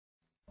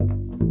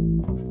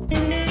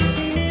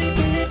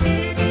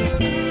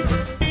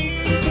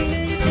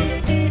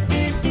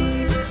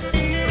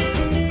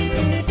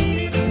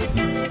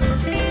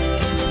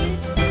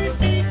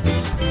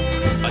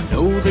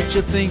that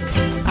you think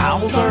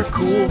owls are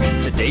cool.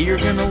 Today you're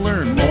gonna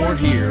learn more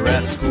here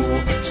at school.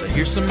 So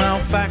here's some owl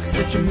facts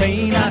that you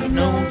may not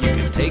know. You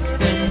can take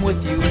them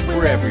with you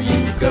wherever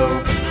you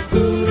go.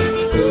 Who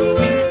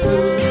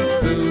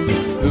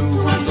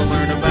wants to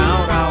learn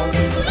about owls?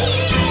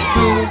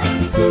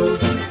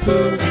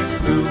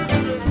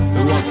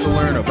 Who wants to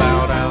learn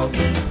about owls?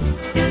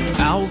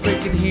 Owls, they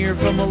can hear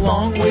from a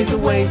long ways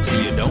away, so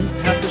you don't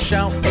have to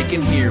shout. They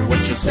can hear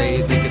what you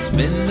say. They can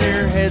spin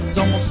their heads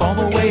almost all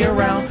the way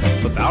around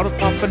without it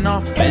popping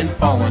off and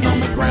falling on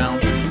the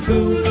ground.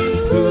 Who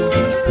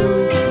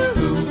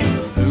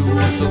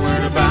wants to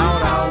learn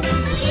about owls?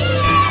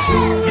 Who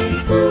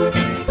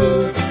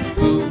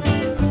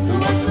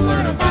wants to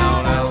learn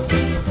about owls?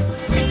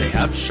 They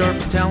have sharp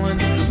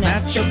talons to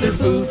snatch up their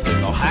food.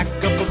 They'll hack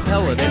up a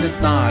pellet and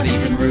it's not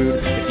even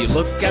rude. If you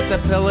look at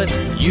that pellet,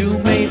 you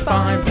may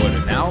find what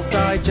an owl's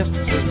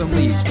digestive system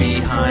leaves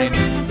behind.